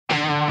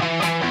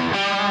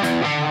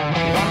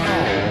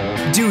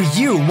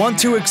you want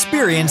to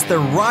experience the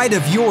ride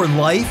of your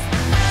life?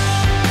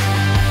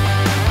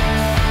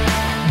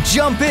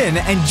 Jump in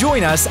and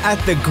join us at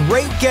the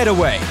Great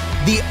Getaway,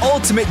 the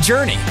ultimate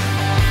journey.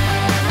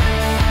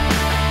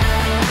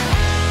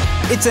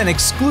 It's an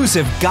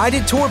exclusive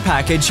guided tour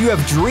package you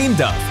have dreamed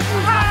of.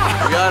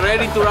 We are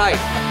ready to ride.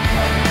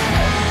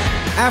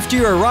 After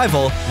your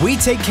arrival, we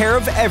take care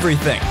of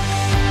everything.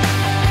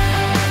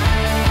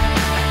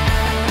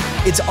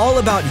 It's all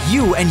about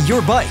you and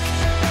your bike,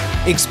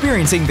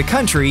 experiencing the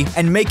country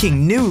and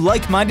making new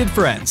like-minded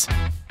friends.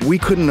 We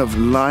couldn't have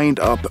lined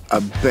up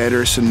a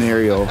better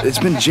scenario. It's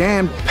been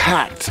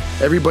jam-packed.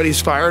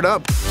 Everybody's fired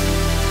up.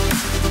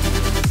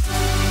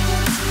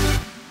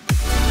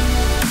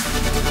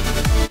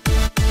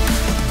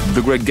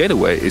 The Great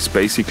Getaway is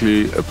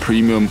basically a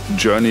premium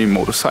journey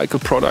motorcycle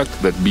product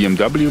that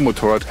BMW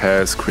Motorrad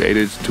has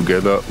created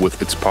together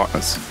with its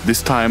partners.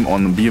 This time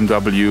on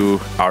BMW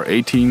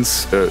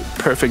R18's a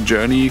perfect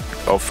journey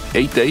of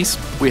 8 days.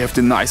 We have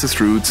the nicest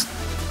routes,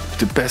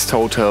 the best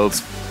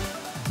hotels,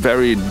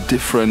 very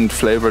different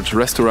flavored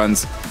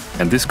restaurants,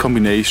 and this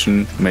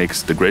combination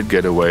makes the Great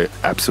Getaway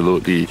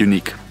absolutely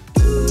unique.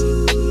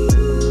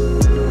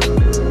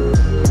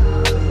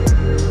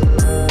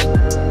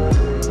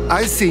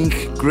 I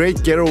think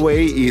Great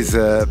Getaway is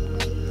a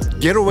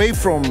getaway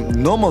from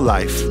normal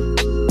life.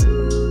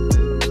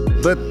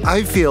 But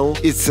I feel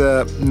it's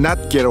a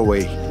not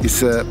getaway.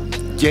 It's a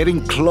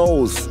getting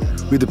close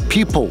with the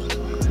people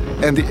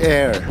and the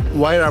air.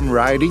 While I'm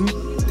riding,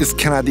 it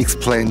cannot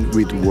explain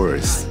with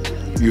words.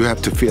 You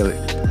have to feel it.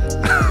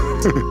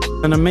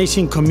 An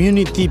amazing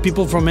community,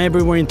 people from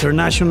everywhere,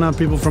 international,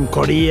 people from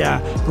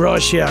Korea,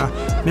 Russia,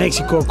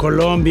 Mexico,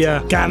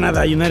 Colombia,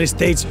 Canada, United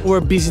States. We're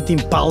visiting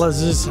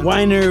palaces,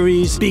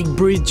 wineries, big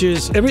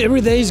bridges.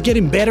 Every day is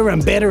getting better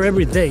and better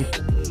every day.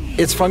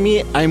 It's for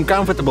me, I'm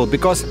comfortable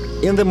because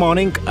in the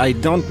morning I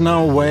don't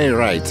know where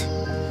I ride.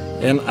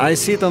 And I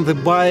sit on the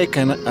bike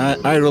and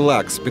I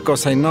relax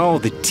because I know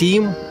the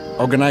team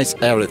organize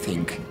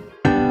everything.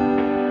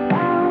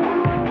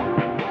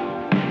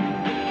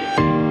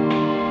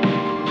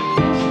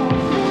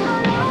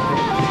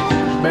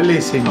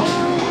 Bellissimo.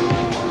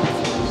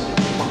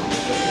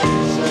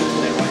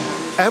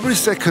 Every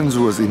second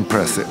was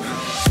impressive.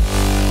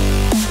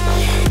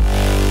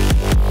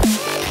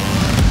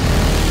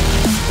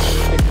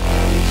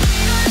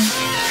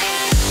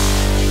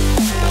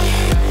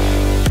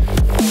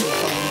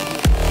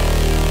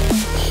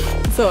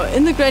 So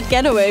in the Great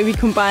Getaway, we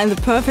combine the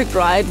perfect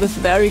ride with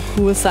very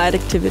cool side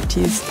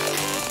activities.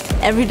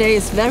 Every day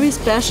is very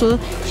special,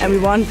 and we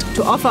want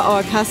to offer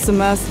our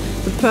customers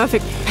the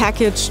perfect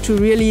package to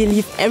really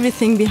leave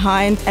everything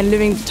behind and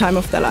living the time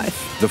of their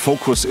life. The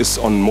focus is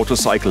on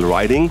motorcycle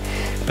riding,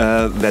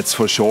 that's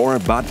for sure,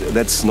 but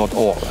that's not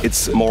all.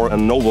 It's more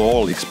an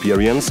overall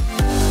experience.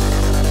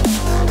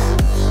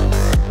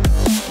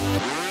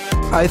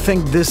 I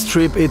think this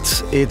trip,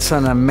 it's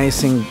an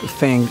amazing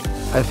thing.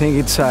 I think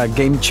it's a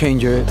game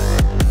changer.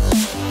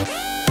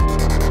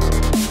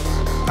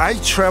 I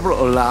travel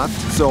a lot,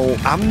 so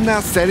I'm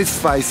not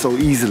satisfied so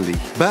easily.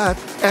 But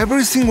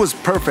everything was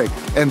perfect,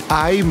 and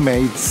I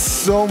made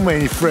so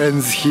many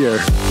friends here.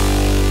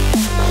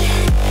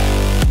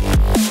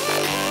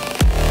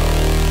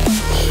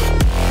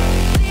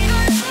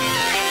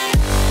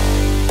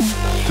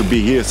 To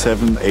be here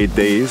 7-8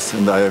 days,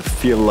 and I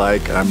feel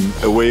like I'm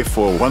away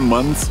for 1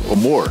 month or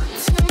more.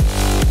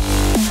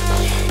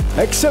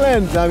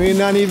 Excellent! I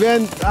mean, an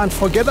event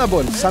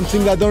unforgettable,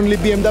 something that only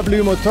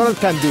BMW Motorrad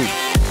can do.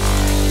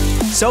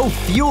 So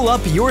fuel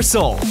up your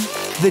soul.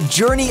 The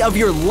journey of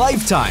your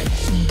lifetime.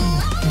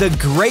 The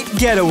Great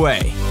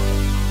Getaway.